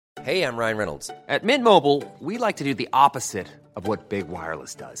Hey, I'm Ryan Reynolds. At Mint Mobile, we like to do the opposite of what Big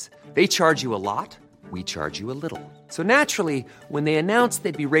Wireless does. They charge you a lot, we charge you a little. So naturally, when they announced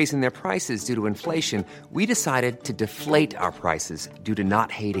they'd be raising their prices due to inflation, we decided to deflate our prices due to not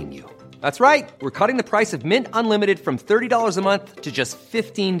hating you. That's right. We're cutting the price of Mint Unlimited from $30 a month to just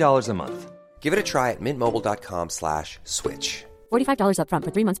 $15 a month. Give it a try at mintmobile.com/switch. $45 up front for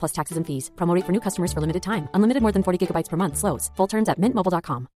 3 months plus taxes and fees. Promo rate for new customers for limited time. Unlimited more than 40 gigabytes per month. Slows full terms at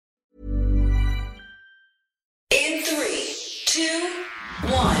mintmobile.com. In 3, 2,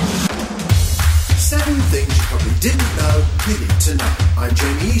 1. 7 things you probably didn't know you need to know. I'm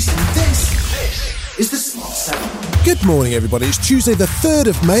Jamie East, and this is the Smart 7. Good morning, everybody. It's Tuesday the 3rd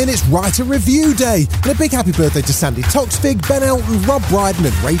of May, and it's Writer Review Day. And a big happy birthday to Sandy Toksvig, Ben Elton, Rob Brydon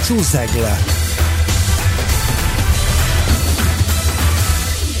and Rachel Zegler.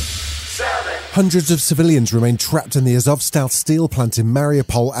 Hundreds of civilians remain trapped in the Azovstal steel plant in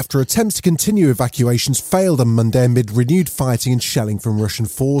Mariupol after attempts to continue evacuations failed on Monday amid renewed fighting and shelling from Russian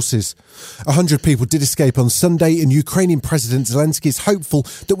forces. 100 people did escape on Sunday, and Ukrainian President Zelensky is hopeful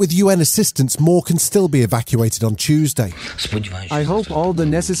that with UN assistance, more can still be evacuated on Tuesday. I hope all the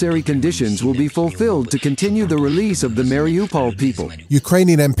necessary conditions will be fulfilled to continue the release of the Mariupol people.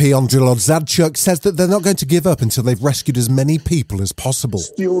 Ukrainian MP Andriy Lodzadchuk says that they're not going to give up until they've rescued as many people as possible.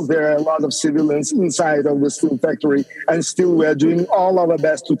 Still, there are a lot of civilians inside of the steel factory, and still we are doing all our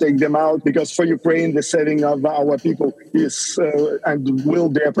best to take them out, because for Ukraine, the saving of our people is and will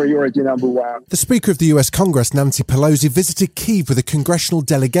be a priority number one. The Speaker of the US Congress, Nancy Pelosi, visited Kyiv with a congressional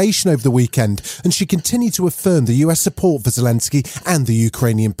delegation over the weekend, and she continued to affirm the US support for Zelensky and the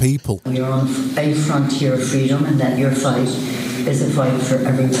Ukrainian people. We are on a frontier of freedom, and that your fight is a fight for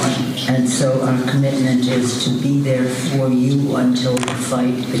everyone. And so our commitment is to be there for you until the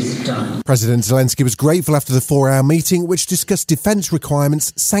fight is done. President Zelensky was grateful after the 4-hour meeting, which discussed defence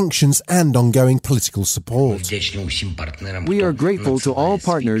requirements, sanctions and ongoing political support. We are grateful to all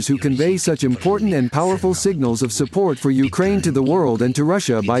partners who convey such important and powerful signals of support for Ukraine to the world and to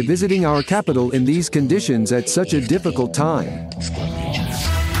Russia by visiting our capital in these conditions at such a difficult time.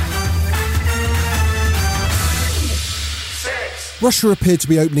 Russia appeared to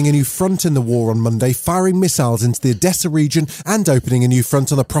be opening a new front in the war on Monday, firing missiles into the Odessa region and opening a new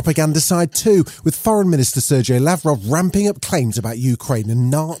front on the propaganda side too, with Foreign Minister Sergei Lavrov ramping up claims about Ukraine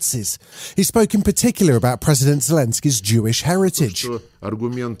and Nazis. He spoke in particular about President Zelensky's Jewish heritage.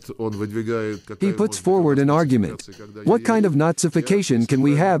 He puts forward an argument. What kind of Nazification can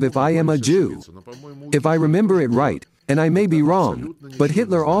we have if I am a Jew? If I remember it right, and I may be wrong, but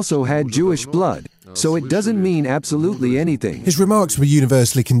Hitler also had Jewish blood. So it doesn't mean absolutely anything. His remarks were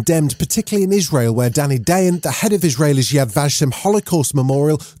universally condemned, particularly in Israel, where Danny Dayan, the head of Israel's Yad Vashem Holocaust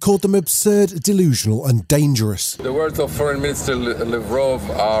Memorial, called them absurd, delusional and dangerous. The words of Foreign Minister Lavrov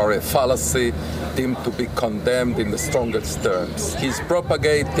are a fallacy deemed to be condemned in the strongest terms. He's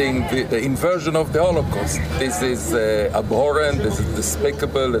propagating the inversion of the Holocaust. This is abhorrent, this is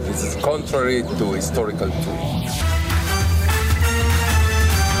despicable, this is contrary to historical truth.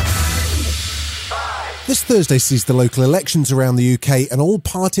 This Thursday sees the local elections around the UK, and all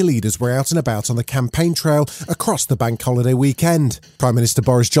party leaders were out and about on the campaign trail across the bank holiday weekend. Prime Minister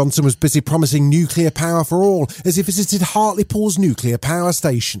Boris Johnson was busy promising nuclear power for all as he visited Hartlepool's nuclear power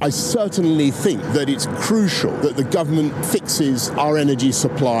station. I certainly think that it's crucial that the government fixes our energy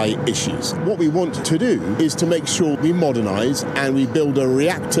supply issues. What we want to do is to make sure we modernise and we build a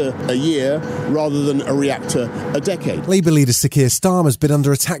reactor a year rather than a reactor a decade. Labour leader Sir Keir Starmer has been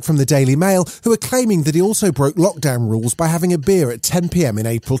under attack from the Daily Mail, who are claiming that he also broke lockdown rules by having a beer at 10 p.m. in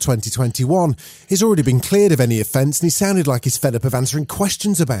April 2021. He's already been cleared of any offence, and he sounded like he's fed up of answering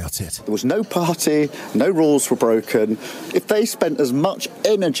questions about it. There was no party, no rules were broken. If they spent as much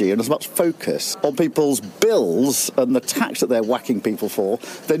energy and as much focus on people's bills and the tax that they're whacking people for,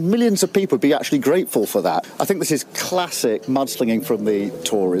 then millions of people would be actually grateful for that. I think this is classic mudslinging from the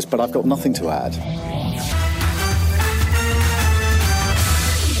Tories, but I've got nothing to add.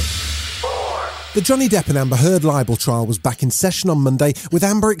 The Johnny Depp and Amber Heard libel trial was back in session on Monday, with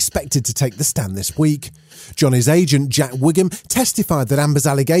Amber expected to take the stand this week. Johnny's agent, Jack Wiggum, testified that Amber's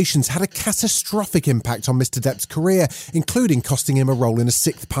allegations had a catastrophic impact on Mr. Depp's career, including costing him a role in a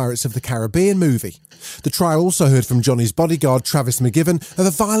 6th Pirates of the Caribbean movie. The trial also heard from Johnny's bodyguard, Travis McGiven, of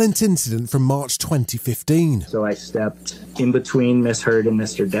a violent incident from March 2015. So I stepped in between Miss Heard and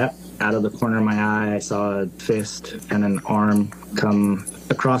Mr. Depp. Out of the corner of my eye, I saw a fist and an arm come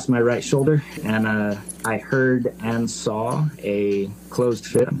across my right shoulder, and I heard and saw a closed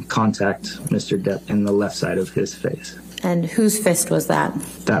fist contact Mr. Depp in the left side of his face. And whose fist was that?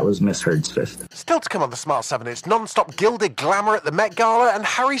 That was Miss Heard's fist. Still to come on the Smart 7, it's non-stop gilded glamour at the Met Gala, and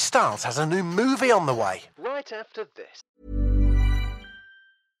Harry Styles has a new movie on the way. Right after this.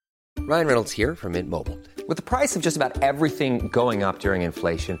 Ryan Reynolds here from Mint Mobile. With the price of just about everything going up during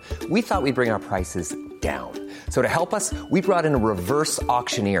inflation, we thought we'd bring our prices down. So to help us, we brought in a reverse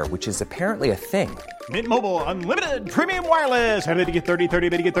auctioneer, which is apparently a thing. Mint Mobile Unlimited Premium Wireless. How to get 30, 30,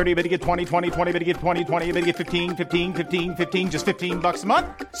 bit to get 30, bit to get 20, 20, 20, bit to get 20, 20, bit to get 15, 15, 15, 15, just $15 a month?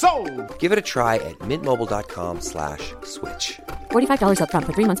 Sold! Give it a try at mintmobile.com/switch. $45 up front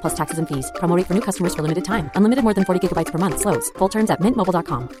for 3 months plus taxes and fees. Promo rate for new customers for limited time. Unlimited more than 40 gigabytes per month. Slows full terms at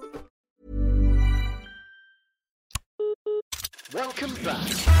mintmobile.com. Welcome back.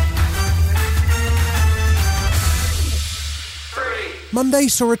 Monday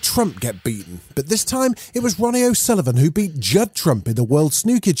saw a Trump get beaten, but this time it was Ronnie O'Sullivan who beat Judd Trump in the World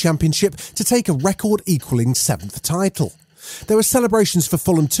Snooker Championship to take a record-equalling 7th title. There were celebrations for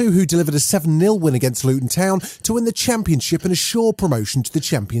Fulham too, who delivered a 7-0 win against Luton Town to win the championship and assure promotion to the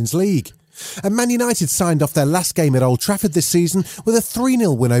Champions League. And Man United signed off their last game at Old Trafford this season with a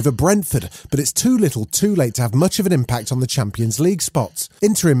 3-0 win over Brentford, but it's too little too late to have much of an impact on the Champions League spots.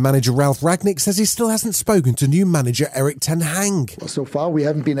 Interim manager Ralph Rangnick says he still hasn't spoken to new manager Erik ten Hag. So far we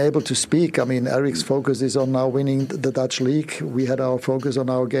haven't been able to speak. I mean, Erik's focus is on now winning the Dutch league. We had our focus on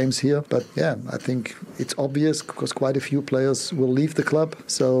our games here. But yeah, I think it's obvious because quite a few players will leave the club.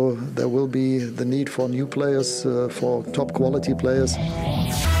 So there will be the need for new players, for top quality players.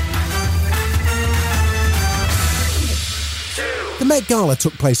 The Met Gala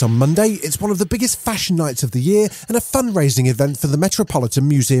took place on Monday. It's one of the biggest fashion nights of the year and a fundraising event for the Metropolitan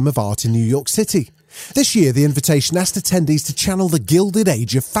Museum of Art in New York City. This year, the invitation asked attendees to channel the Gilded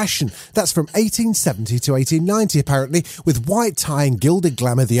Age of fashion. That's from 1870 to 1890, apparently, with white tie and gilded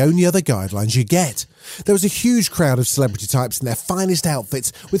glamour the only other guidelines you get. There was a huge crowd of celebrity types in their finest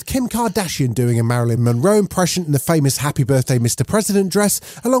outfits, with Kim Kardashian doing a Marilyn Monroe impression in the famous Happy Birthday Mr. President dress,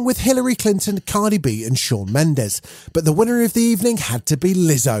 along with Hillary Clinton, Cardi B and Shawn Mendes. But the winner of the evening had to be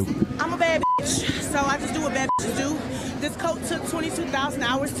Lizzo. I'm a bad bitch, so I just do what bad bitches do. This coat took 22,000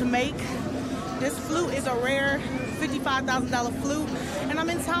 hours to make. This flute is a rare $55,000 flute, and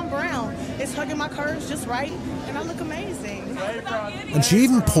I'm in Tom Brown. It's hugging my curves just right, and I look amazing. And she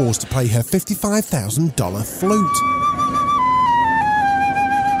even paused to play her $55,000 flute.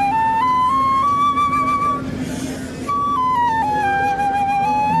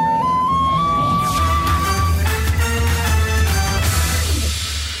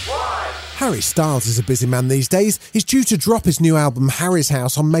 Harry Styles is a busy man these days. He's due to drop his new album Harry's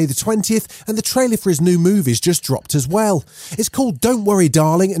House on May the 20th, and the trailer for his new movie's just dropped as well. It's called Don't Worry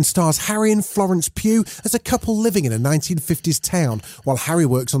Darling and stars Harry and Florence Pugh as a couple living in a 1950s town, while Harry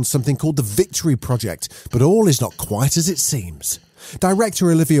works on something called the Victory Project, but all is not quite as it seems. Director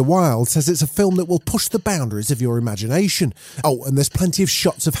Olivia Wilde says it's a film that will push the boundaries of your imagination. Oh, and there's plenty of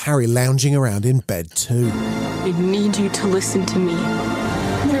shots of Harry lounging around in bed too. I need you to listen to me.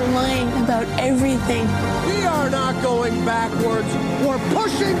 They're lying about everything. We are not going backwards. We're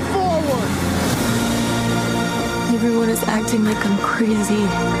pushing forward. Everyone is acting like I'm crazy,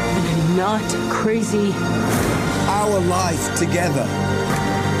 and I'm not crazy. Our life together.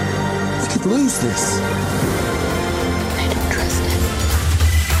 We could lose this. I don't trust it.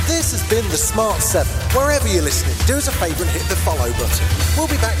 This has been The Smart 7. Wherever you're listening, do us a favour and hit the follow button. We'll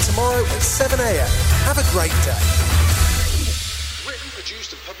be back tomorrow at 7 a.m. Have a great day.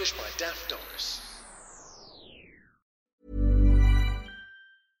 Produced and published by Daft Doris.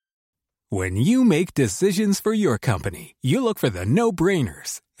 When you make decisions for your company, you look for the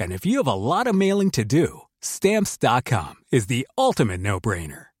no-brainers. And if you have a lot of mailing to do, Stamps.com is the ultimate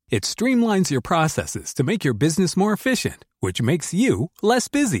no-brainer. It streamlines your processes to make your business more efficient, which makes you less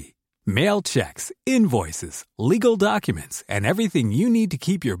busy. Mail checks, invoices, legal documents, and everything you need to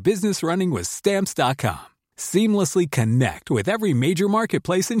keep your business running with Stamps.com. Seamlessly connect with every major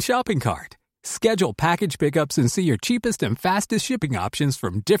marketplace and shopping cart. Schedule package pickups and see your cheapest and fastest shipping options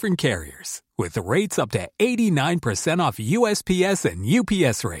from different carriers, with rates up to 89% off USPS and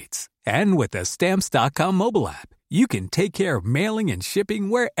UPS rates. And with the Stamps.com mobile app, you can take care of mailing and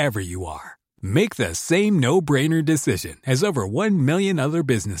shipping wherever you are. Make the same no-brainer decision as over 1 million other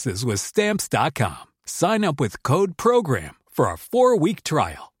businesses with Stamps.com. Sign up with code PROGRAM for a 4-week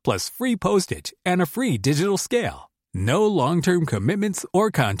trial, plus free postage and a free digital scale. No long-term commitments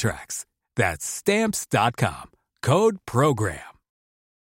or contracts. That's Stamps.com. Code PROGRAM.